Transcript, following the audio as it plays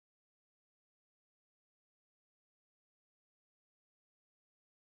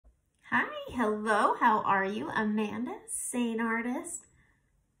Hi, hello, how are you? Amanda, Seint artist.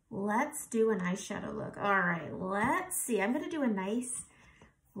 Let's do an eyeshadow look. All right, let's see. I'm gonna do a nice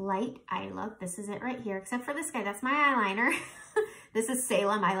light eye look. This is it right here, except for this guy, that's my eyeliner. This is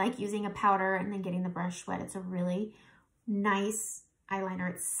Salem. I like using a powder and then getting the brush wet. It's a really nice eyeliner.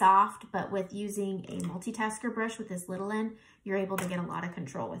 It's soft, but with using a multitasker brush with this little end, you're able to get a lot of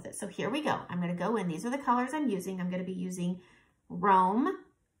control with it. So here we go. I'm gonna go in. These are the colors I'm using. I'm gonna be using Rome,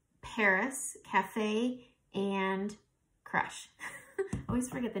 Paris, Cafe, and Crush. I always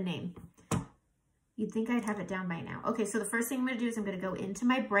forget the name. You'd think I'd have it down by now. Okay, so the first thing I'm gonna do is I'm gonna go into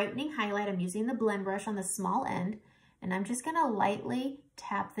my brightening highlight. I'm using the blend brush on the small end, and I'm just gonna lightly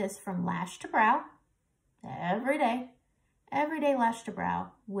tap this from lash to brow every day lash to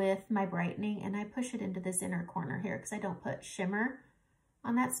brow with my brightening, and I push it into this inner corner here because I don't put shimmer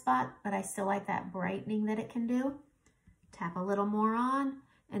on that spot, but I still like that brightening that it can do. Tap a little more on.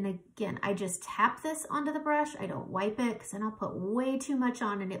 And again, I just tap this onto the brush. I don't wipe it because then I'll put way too much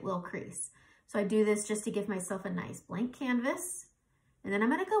on and it will crease. So I do this just to give myself a nice blank canvas. And then I'm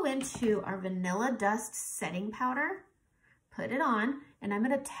gonna go into our Vanilla Dust setting powder, put it on, and I'm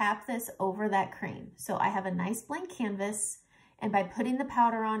gonna tap this over that cream. So I have a nice blank canvas, and by putting the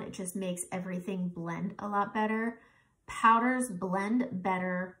powder on, it just makes everything blend a lot better. Powders blend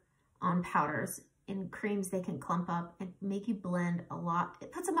better on powders. In creams, they can clump up and make you blend a lot.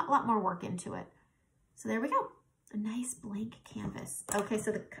 It puts a lot more work into it. So there we go, a nice blank canvas. Okay,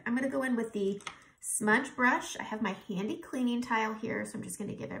 so I'm gonna go in with the smudge brush. I have my handy cleaning tile here, so I'm just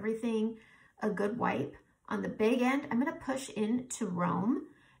gonna give everything a good wipe. On the big end, I'm gonna push into Rome,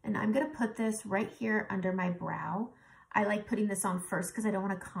 and I'm gonna put this right here under my brow. I like putting this on first because I don't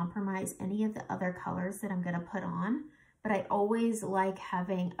wanna compromise any of the other colors that I'm gonna put on, but I always like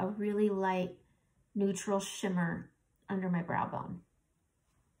having a really light neutral shimmer under my brow bone.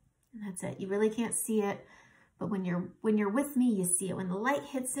 And that's it. You really can't see it, but when you're with me, you see it. When the light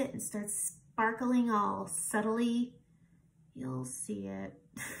hits it and starts sparkling all subtly, you'll see it.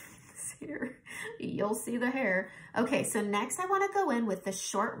 You'll see the hair. Okay, so next I want to go in with the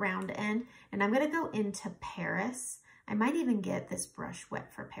short round end, and I'm going to go into Paris. I might even get this brush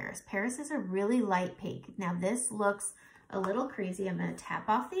wet for Paris. Paris is a really light pink. Now this looks a little crazy. I'm going to tap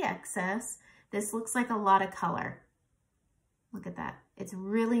off the excess. This looks like a lot of color. Look at that. It's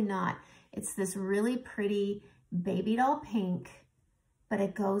really not. It's this really pretty baby doll pink, but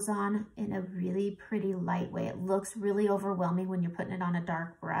it goes on in a really pretty light way. It looks really overwhelming when you're putting it on a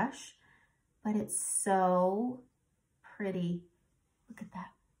dark brush, but it's so pretty. Look at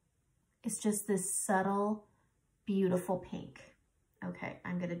that. It's just this subtle, beautiful pink. Okay,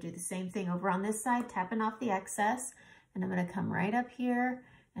 I'm gonna do the same thing over on this side, tapping off the excess, and I'm gonna come right up here,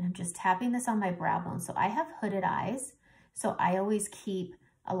 and I'm just tapping this on my brow bone. So I have hooded eyes, so I always keep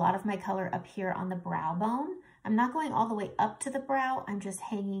a lot of my color up here on the brow bone. I'm not going all the way up to the brow. I'm just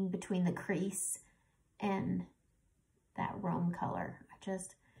hanging between the crease and that Rome color.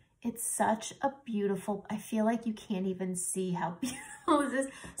 It's such a beautiful, I feel like you can't even see how beautiful this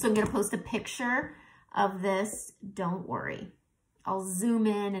is. So I'm gonna post a picture of this, don't worry. I'll zoom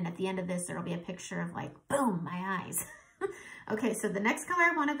in, and at the end of this, there'll be a picture of like, boom, my eyes. Okay, so the next color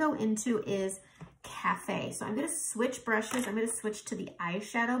I want to go into is Cafe. So I'm going to switch brushes. I'm going to switch to the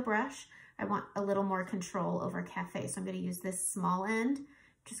eyeshadow brush. I want a little more control over Cafe. So I'm going to use this small end.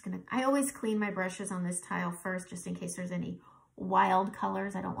 I always clean my brushes on this tile first, just in case there's any wild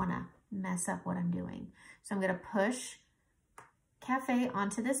colors. I don't want to mess up what I'm doing. So I'm going to push Cafe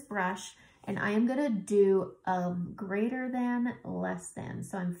onto this brush, and I am going to do a greater than, less than.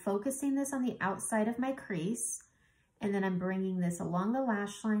 So I'm focusing this on the outside of my crease, and then I'm bringing this along the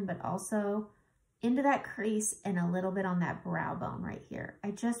lash line, but also into that crease and a little bit on that brow bone right here.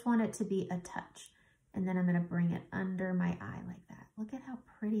 I just want it to be a touch. And then I'm gonna bring it under my eye like that. Look at how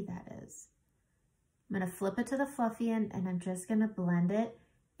pretty that is. I'm gonna flip it to the fluffy end, and I'm just gonna blend it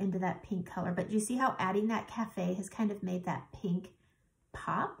into that pink color. But you see how adding that Cafe has kind of made that pink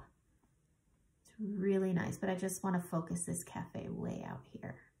pop? It's really nice, but I just wanna focus this Cafe way out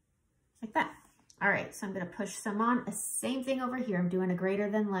here, like that. All right, so I'm gonna push some on. Same thing over here. I'm doing a greater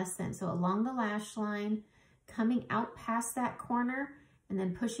than, less than. So along the lash line, coming out past that corner, and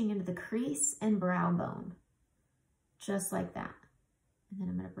then pushing into the crease and brow bone, just like that. And then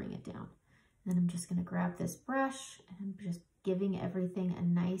I'm gonna bring it down. And then I'm just gonna grab this brush, and I'm just giving everything a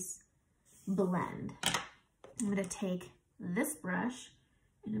nice blend. I'm gonna take this brush,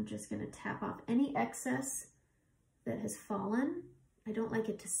 and I'm just gonna tap off any excess that has fallen. I don't like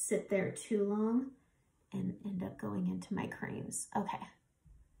it to sit there too long and end up going into my creams. Okay,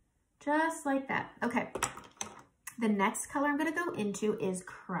 just like that. Okay, The next color I'm gonna go into is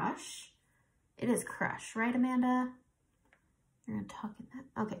Crush. It is Crush, right, Amanda? You're gonna talk in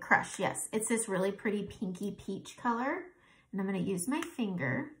that. Okay, Crush, yes. It's this really pretty pinky peach color. And I'm gonna use my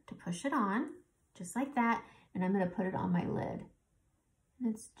finger to push it on, just like that. And I'm gonna put it on my lid.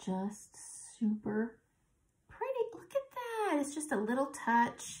 And it's just super pretty. Look at that. It's just a little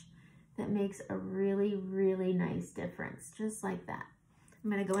touch that makes a really, really nice difference, just like that. I'm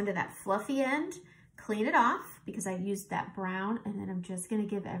gonna go into that fluffy end, clean it off because I used that brown, and then I'm just gonna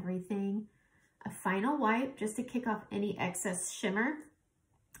give everything a final wipe just to kick off any excess shimmer.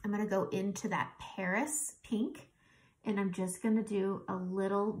 I'm gonna go into that Paris pink, and I'm just gonna do a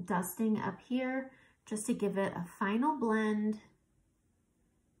little dusting up here just to give it a final blend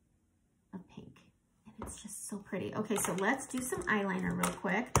of pink. And it's just so pretty. Okay, so let's do some eyeliner real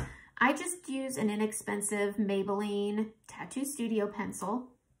quick. I just use an inexpensive Maybelline Tattoo Studio pencil,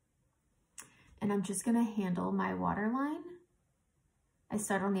 and I'm just gonna handle my waterline. I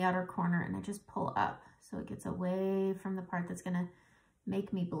start on the outer corner and I just pull up so it gets away from the part that's gonna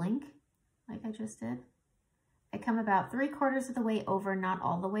make me blink like I just did. I come about 3/4 of the way over, not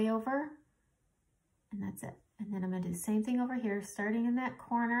all the way over, and that's it. And then I'm gonna do the same thing over here, starting in that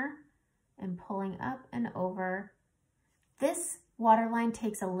corner and pulling up and over. This waterline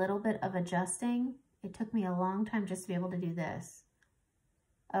takes a little bit of adjusting. It took me a long time just to be able to do this.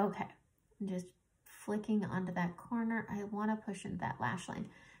 Okay, I'm just flicking onto that corner. I wanna push into that lash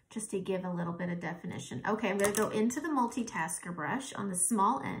line just to give a little bit of definition. Okay, I'm gonna go into the multitasker brush on the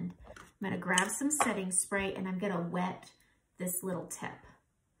small end. I'm gonna grab some setting spray and I'm gonna wet this little tip.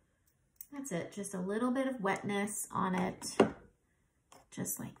 That's it, just a little bit of wetness on it,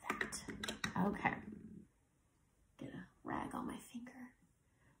 just like that. Okay, get a rag on my finger.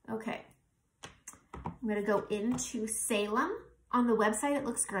 Okay, I'm gonna go into Salem. On the website, it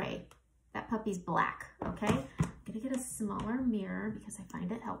looks gray. That puppy's black, okay? I'm gonna get a smaller mirror because I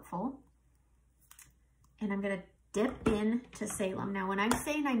find it helpful. And I'm gonna dip into Salem. Now, when I'm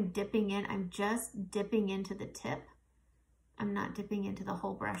saying I'm dipping in, I'm just dipping into the tip. I'm not dipping into the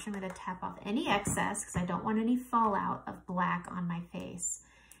whole brush. I'm gonna tap off any excess because I don't want any fallout of black on my face.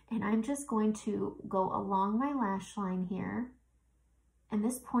 And I'm just going to go along my lash line here. And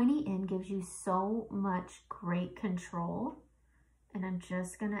this pointy end gives you so much great control. And I'm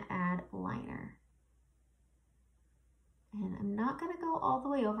just gonna add liner. And I'm not gonna go all the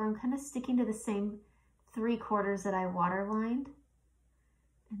way over. I'm kind of sticking to the same 3/4 that I waterlined.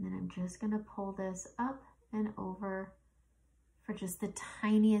 And then I'm just gonna pull this up and over for just the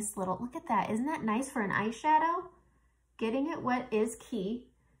tiniest little, look at that. Isn't that nice for an eyeshadow? Getting it wet is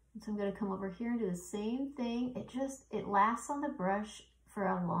key. And so I'm gonna come over here and do the same thing. It lasts on the brush for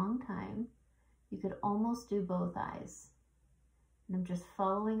a long time. You could almost do both eyes. And I'm just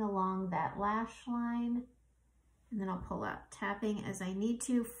following along that lash line, and then I'll pull up, tapping as I need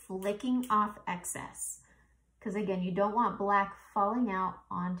to, flicking off excess. Because again, you don't want black falling out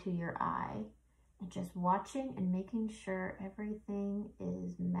onto your eye. And just watching and making sure everything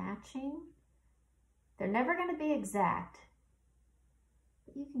is matching. They're never gonna be exact,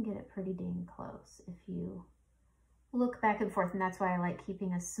 but you can get it pretty dang close if you look back and forth. And that's why I like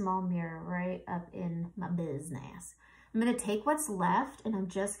keeping a small mirror right up in my business. I'm gonna take what's left and I'm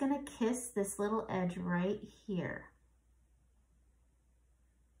just gonna kiss this little edge right here.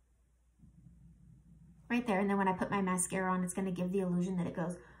 Right there, and then when I put my mascara on, it's gonna give the illusion that it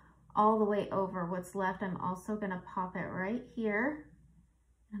goes all the way over. What's left, I'm also gonna pop it right here.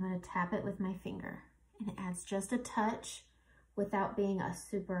 I'm gonna tap it with my finger. And it adds just a touch without being a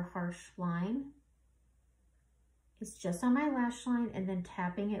super harsh line. It's just on my lash line and then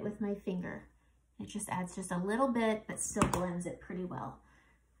tapping it with my finger. It just adds just a little bit, but still blends it pretty well.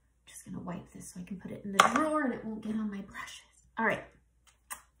 I'm just gonna wipe this so I can put it in the drawer and it won't get on my brushes. All right,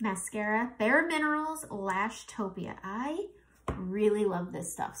 mascara, Bare Minerals Lashtopia. I really love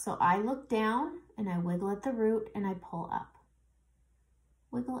this stuff. So I look down and I wiggle at the root and I pull up.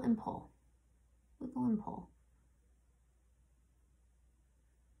 Wiggle and pull, wiggle and pull.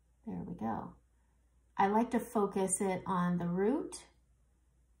 There we go. I like to focus it on the root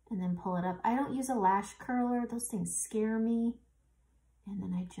and then pull it up. I don't use a lash curler. Those things scare me. And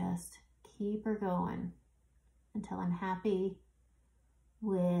then I just keep her going until I'm happy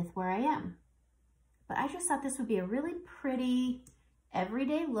with where I am. But I just thought this would be a really pretty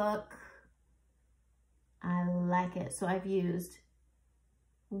everyday look. I like it. So I've used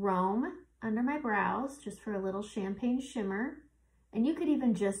Rome under my brows just for a little champagne shimmer. And you could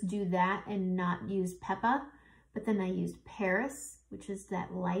even just do that and not use Peppa. But then I used Paris, which is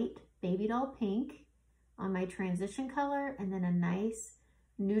that light baby doll pink on my transition color, and then a nice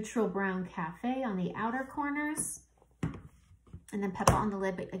neutral brown cafe on the outer corners. And then pepper on the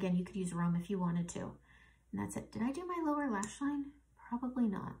lid, but again, you could use rum if you wanted to. And that's it. Did I do my lower lash line? Probably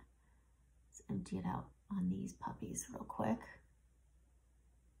not. Let's empty it out on these puppies real quick.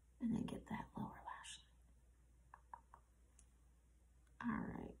 And then get that lower lash line. All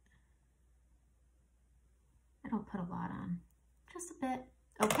right. I don't put a lot on, just a bit.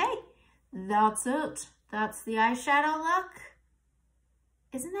 Okay, that's it. That's the eyeshadow look.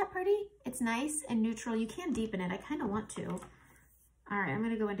 Isn't that pretty? It's nice and neutral. You can deepen it. I kind of want to. All right, I'm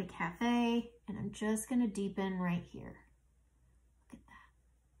gonna go into Cafe and I'm just gonna deepen right here. Look at that.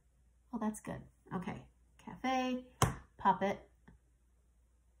 Oh, that's good. Okay, Cafe, pop it.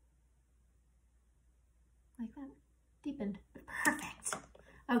 Like that, deepened, perfect.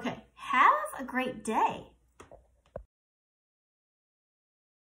 Okay, have a great day.